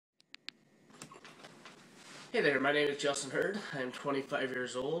Hey there, my name is Justin Hurd. I'm 25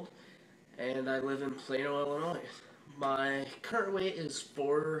 years old, and I live in Plano, Illinois. My current weight is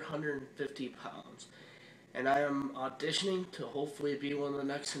 450 pounds, and I am auditioning to hopefully be one of the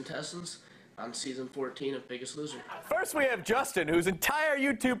next contestants on season 14 of Biggest Loser. First, we have Justin, whose entire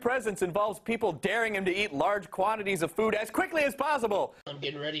YouTube presence involves people daring him to eat large quantities of food as quickly as possible. I'm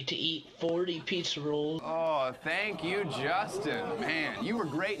getting ready to eat 40 pizza rolls. Oh, thank you, Justin. Man, you were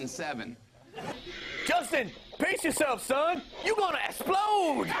great in 7. Justin, pace yourself, son. You're gonna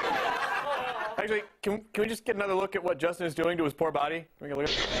explode. Actually, can we just get another look at what Justin is doing to his poor body? Can we get a look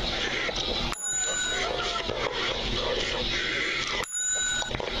at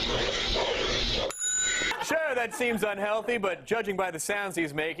Sure, that seems unhealthy, but judging by the sounds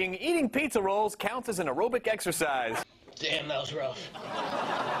he's making, eating pizza rolls counts as an aerobic exercise. Damn, that was rough.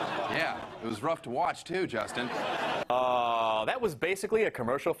 Yeah, it was rough to watch, too, Justin. That was basically a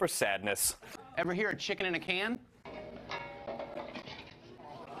commercial for sadness. Ever hear of chicken in a can?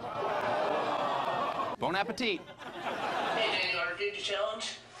 Bon appetit. Hey, you want to do the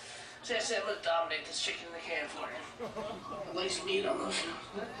challenge? So I said I'm going to dominate this chicken in the can for you. I'd like some meat on this.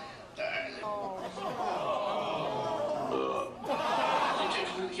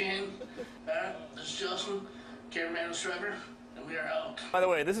 Chicken in the can. This is Justin, cameraman Trevor, and we are out. By the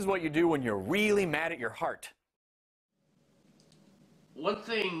way, this is what you do when you're really mad at your heart. One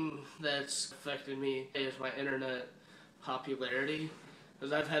thing that's affected me is my internet popularity.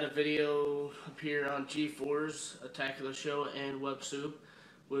 Because I've had a video appear on G4's Attack of the Show and WebSoup,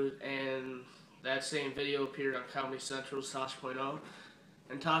 and that same video appeared on Comedy Central's Tosh.0.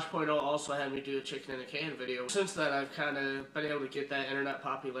 And Tosh.0 also had me do a chicken in a can video. Since then, I've kind of been able to get that internet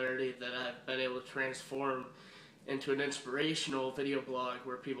popularity that I've been able to transform into an inspirational video blog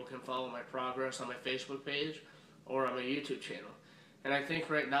where people can follow my progress on my Facebook page or on my YouTube channel. And I think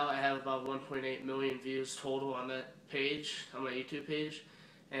right now I have about 1.8 million views total on that page, on my YouTube page,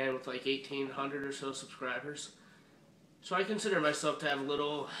 and with like 1,800 or so subscribers. So I consider myself to have a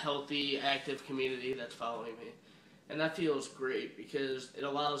little healthy, active community that's following me. And that feels great because it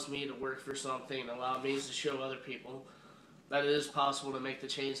allows me to work for something and allow me to show other people that it is possible to make the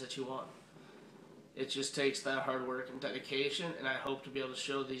change that you want. It just takes that hard work and dedication, and I hope to be able to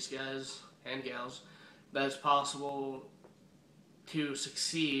show these guys and gals that it's possible to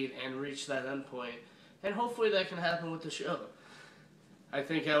succeed and reach that end point. And hopefully that can happen with the show. I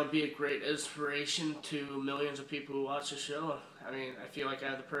think I would be a great inspiration to millions of people who watch the show. I mean, I feel like I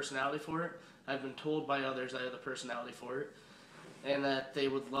have the personality for it. I've been told by others I have the personality for it. And that they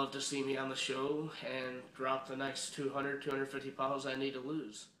would love to see me on the show and drop the next 200, 250 pounds I need to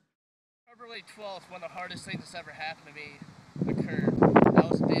lose. February 12th, when the hardest thing that's ever happened to me occurred. That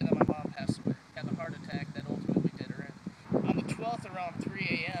was the day that my mom passed away. Had the heart attack that ultimately did her in. On the 12th, around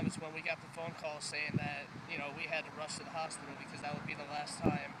 3 a.m. is when we got the phone call saying that, we had to rush to the hospital because that would be the last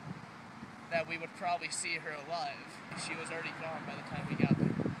time that we would probably see her alive. She was already gone by the time we got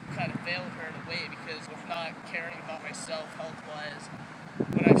there. Kind of failed her in a way because with not caring about myself health-wise,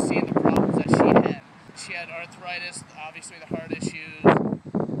 when I've seen the problems that she had arthritis, obviously the heart issues,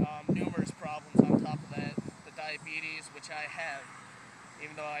 numerous problems on top of that, the diabetes, which I have.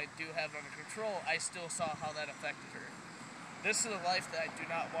 Even though I do have it under control, I still saw how that affected her. This is a life that I do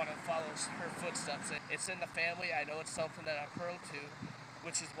not want to follow her footsteps. It's in the family. I know it's something that I'm prone to,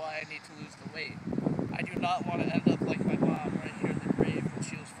 which is why I need to lose the weight. I do not want to end up like my mom right here in the grave when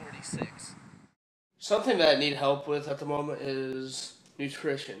she was 46. Something that I need help with at the moment is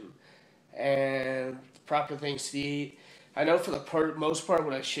nutrition and proper things to eat. I know for the most part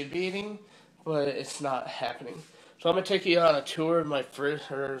what I should be eating, but it's not happening. So I'm going to take you on a tour of my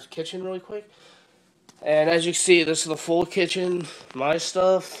kitchen really quick. And as you can see, this is the full kitchen. My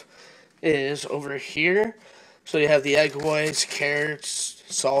stuff is over here. So you have the egg whites, carrots,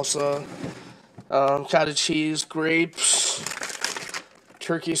 salsa, cottage cheese, grapes,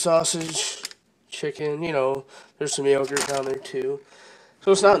 turkey sausage, chicken, there's some yogurt down there too.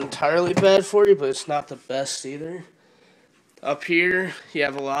 So it's not entirely bad for you, but it's not the best either. Up here, you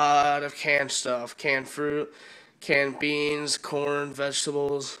have a lot of canned stuff, canned fruit, canned beans, corn,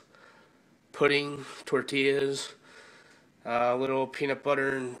 vegetables, pudding, tortillas, little peanut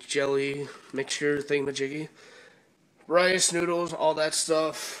butter and jelly mixture thingamajiggy, rice, noodles, all that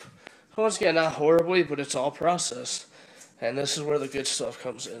stuff. Once again, not horribly, but it's all processed. And this is where the good stuff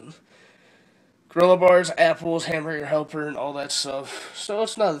comes in. Granola bars, apples, hamburger helper, and all that stuff. So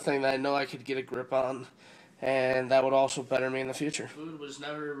it's another thing that I know I could get a grip on, and that would also better me in the future. Food was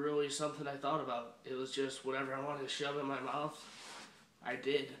never really something I thought about. It was just whatever I wanted to shove in my mouth, I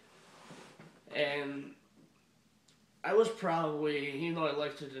did. And I was probably, even though I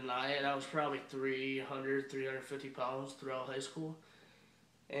like to deny it, I was probably 350 pounds throughout high school.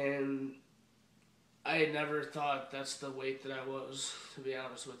 And I had never thought that's the weight that I was, to be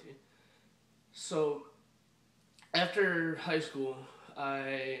honest with you. So, after high school,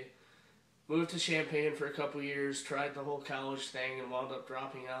 I moved to Champaign for a couple years, tried the whole college thing, and wound up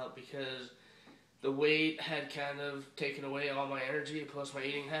dropping out because the weight had kind of taken away all my energy plus my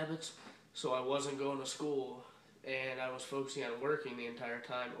eating habits. So I wasn't going to school, and I was focusing on working the entire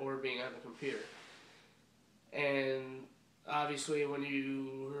time or being on the computer. And obviously, when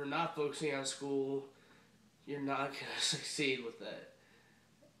you are not focusing on school, you're not going to succeed with that.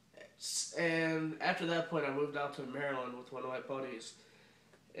 And after that point, I moved out to Maryland with one of my buddies.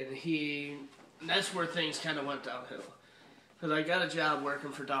 And that's where things kind of went downhill. Because I got a job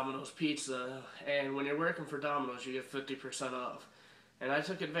working for Domino's Pizza, and when you're working for Domino's, you get 50% off. And I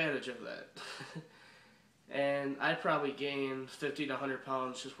took advantage of that. And I probably gained 50 to 100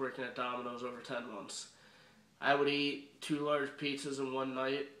 pounds just working at Domino's over 10 months. I would eat 2 large pizzas in one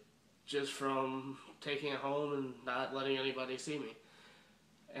night just from taking it home and not letting anybody see me.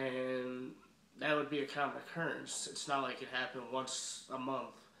 And that would be a common occurrence. It's not like it happened once a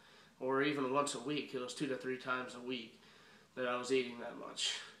month or even once a week. It was 2 to 3 times a week that I was eating that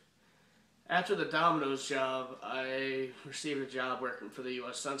much. After the Domino's job, I received a job working for the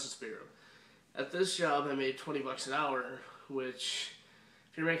U.S. Census Bureau. At this job, I made $20 an hour, which,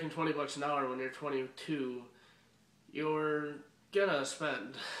 if you're making $20 an hour when you're 22, you're gonna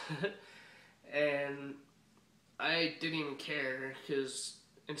spend. And I didn't even care, because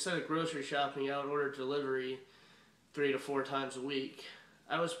instead of grocery shopping, I would order delivery 3 to 4 times a week.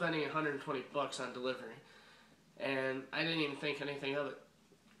 I was spending $120 on delivery, and I didn't even think anything of it.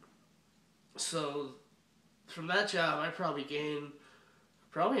 So, from that job, I probably gained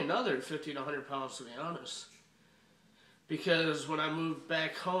another 50 to 100 pounds, to be honest. Because when I moved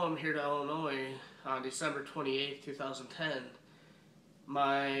back home here to Illinois on December 28th, 2010,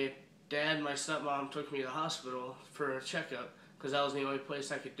 my dad and my stepmom took me to the hospital for a checkup because that was the only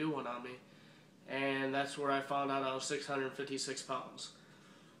place I could do one on me. And that's where I found out I was 656 pounds.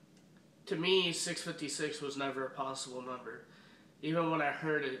 To me, 656 was never a possible number. Even when I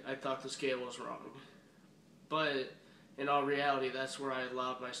heard it, I thought the scale was wrong. But in all reality, that's where I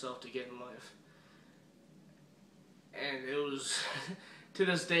allowed myself to get in life. And it was, to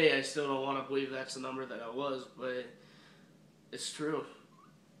this day, I still don't want to believe that's the number that I was, but it's true.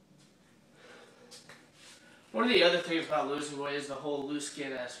 One of the other things about losing weight is the whole loose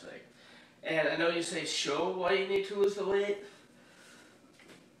skin aspect. And I know you say show why you need to lose the weight.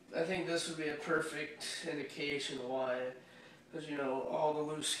 I think this would be a perfect indication why. Because, you know, all the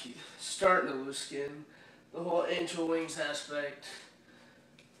loose skin, starting to lose skin, the whole angel wings aspect.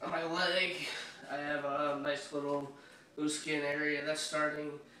 On my leg, I have a nice little loose skin area that's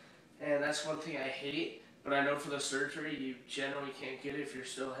starting, and that's one thing I hate. But I know for the surgery, you generally can't get it if you're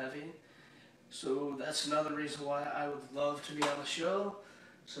still heavy. So that's another reason why I would love to be on the show,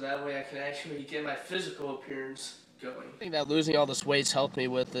 so that way I can actually get my physical appearance going. The thing that losing all this weight's helped me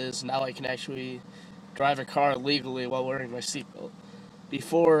with is now I can actually drive a car legally while wearing my seatbelt.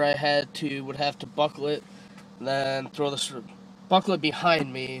 Before I would have to buckle it, then buckle it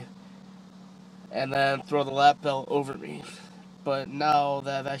behind me, and then throw the lap belt over me. But now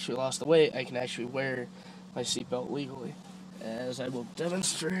that I've actually lost the weight, I can actually wear my seatbelt legally, as I will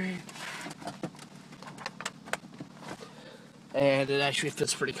demonstrate. And it actually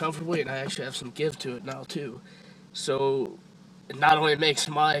fits pretty comfortably, and I actually have some give to it now too. So it not only makes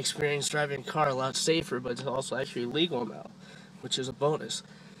my experience driving a car a lot safer, but it's also actually legal now, which is a bonus.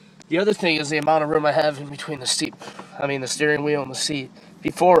 The other thing is the amount of room I have in between the steering wheel and the seat.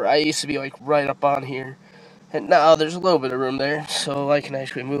 Before, I used to be like right up on here, and now there's a little bit of room there, so I can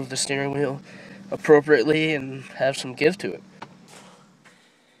actually move the steering wheel appropriately and have some give to it.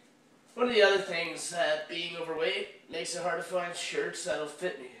 One of the other things that being overweight makes it hard to find shirts that'll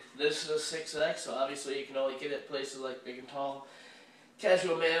fit me. This is a 6X, so obviously you can only get it at places like Big and Tall.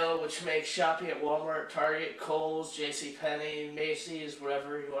 Casual Male, which makes shopping at Walmart, Target, Kohl's, JCPenney, Macy's,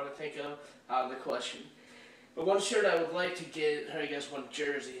 wherever you want to think of, out of the question. But one shirt I would like to get, I guess one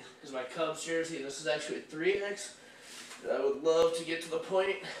jersey, is my Cubs jersey. This is actually a 3X. I would love to get to the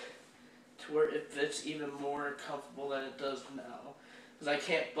point to where it fits even more comfortable than it does now. Because I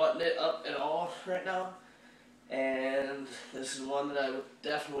can't button it up at all right now. And this is one that I would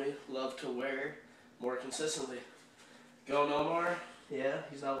definitely love to wear more consistently. Go Nomar. Yeah,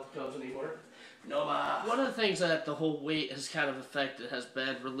 he's not with the Cubs anymore. Nomar. One of the things that the whole weight has kind of affected has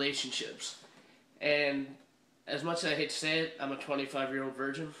been relationships. And as much as I hate to say it, I'm a 25-year-old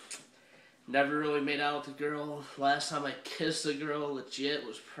virgin. Never really made out with a girl. Last time I kissed a girl legit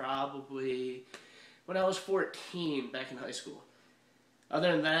was probably when I was 14 back in high school.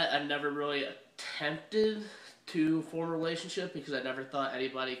 Other than that, I never really attempted to form a relationship because I never thought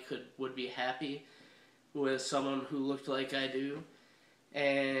anybody would be happy with someone who looked like I do.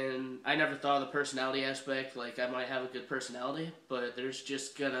 And I never thought of the personality aspect, like I might have a good personality, but there's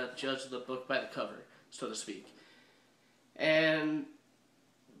just gonna judge the book by the cover, so to speak. And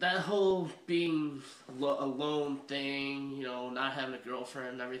that whole being alone thing, you know, not having a girlfriend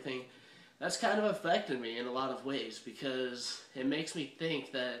and everything, that's kind of affected me in a lot of ways because it makes me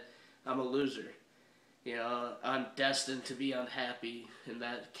think that I'm a loser. You know, I'm destined to be unhappy in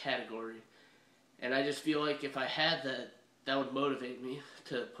that category. And I just feel like if I had that, that would motivate me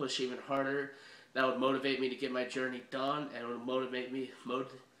to push even harder. That would motivate me to get my journey done, and it would motivate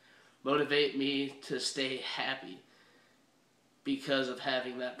me to stay happy because of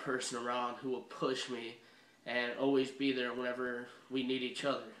having that person around who will push me and always be there whenever we need each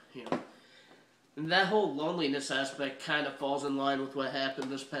other, you know. And that whole loneliness aspect kind of falls in line with what happened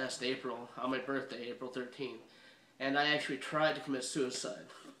this past April, on my birthday, April 13th. And I actually tried to commit suicide.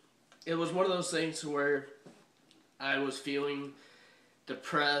 It was one of those things where I was feeling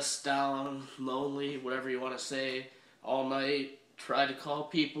depressed, down, lonely, whatever you want to say, all night. Tried to call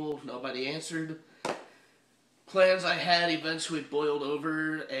people, nobody answered. Plans I had eventually boiled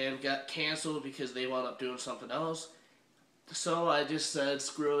over and got canceled because they wound up doing something else. So I just said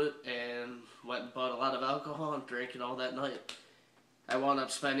screw it and went and bought a lot of alcohol and drank it all that night. I wound up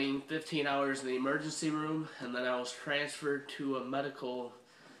spending 15 hours in the emergency room, and then I was transferred to a medical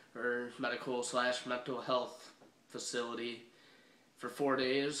 / mental health facility for 4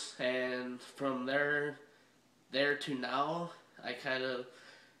 days, and from there to now, I kind of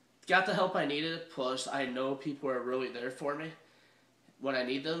got the help I needed, plus I know people are really there for me when I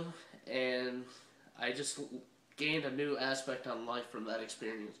need them, and I just gained a new aspect on life from that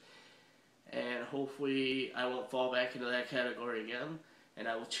experience. And hopefully I won't fall back into that category again, and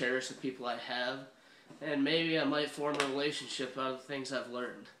I will cherish the people I have, and maybe I might form a relationship out of the things I've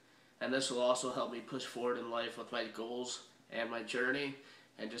learned. And this will also help me push forward in life with my goals and my journey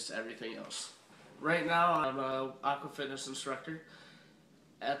and just everything else. Right now, I'm an aqua fitness instructor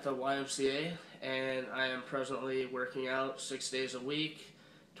at the YMCA, and I am presently working out 6 days a week,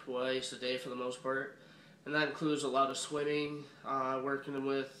 twice a day for the most part. And that includes a lot of swimming, working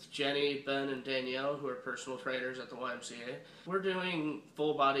with Jenny, Ben, and Danielle, who are personal trainers at the YMCA. We're doing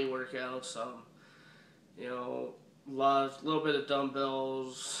full body workouts, you know, little bit of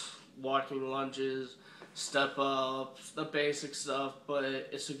dumbbells, walking lunges, step ups, the basic stuff, but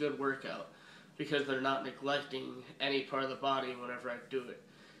it's a good workout because they're not neglecting any part of the body whenever I do it.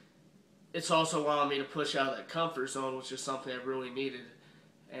 It's also allowing me to push out of that comfort zone, which is something I really needed.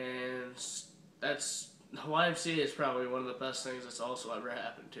 And YMCA is probably one of the best things that's also ever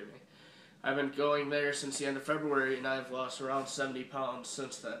happened to me. I've been going there since the end of February, and I've lost around 70 pounds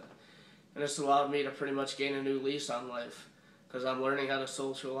since then. And it's allowed me to pretty much gain a new lease on life, because I'm learning how to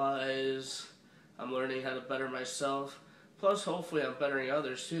socialize, I'm learning how to better myself, plus hopefully I'm bettering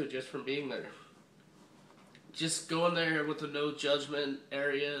others too, just from being there. Just going there with a no judgment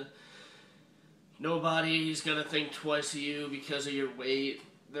area, nobody's going to think twice of you because of your weight.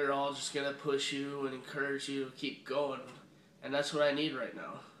 They're all just going to push you and encourage you to keep going. And that's what I need right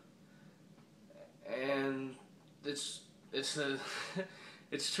now. And it's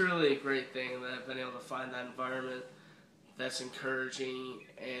truly a great thing that I've been able to find that environment that's encouraging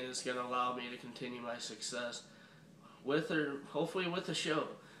and is going to allow me to continue my success hopefully with the show.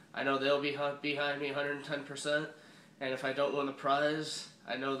 I know they'll be behind me 110%, and if I don't win the prize,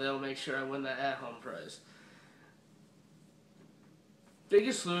 I know they'll make sure I win the at-home prize.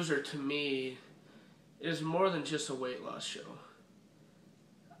 Biggest Loser to me is more than just a weight loss show.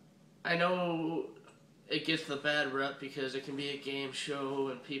 I know it gets the bad rep because it can be a game show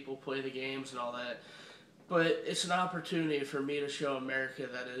and people play the games and all that, but it's an opportunity for me to show America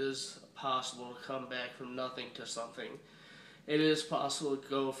that it is possible to come back from nothing to something. It is possible to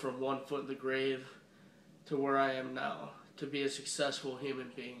go from 1 foot in the grave to where I am now, to be a successful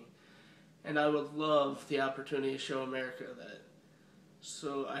human being. And I would love the opportunity to show America that.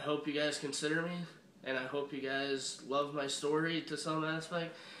 So I hope you guys consider me, and I hope you guys love my story to some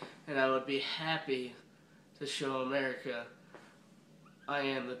aspect, and I would be happy to show America I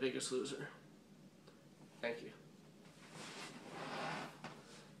am the biggest loser. Thank you.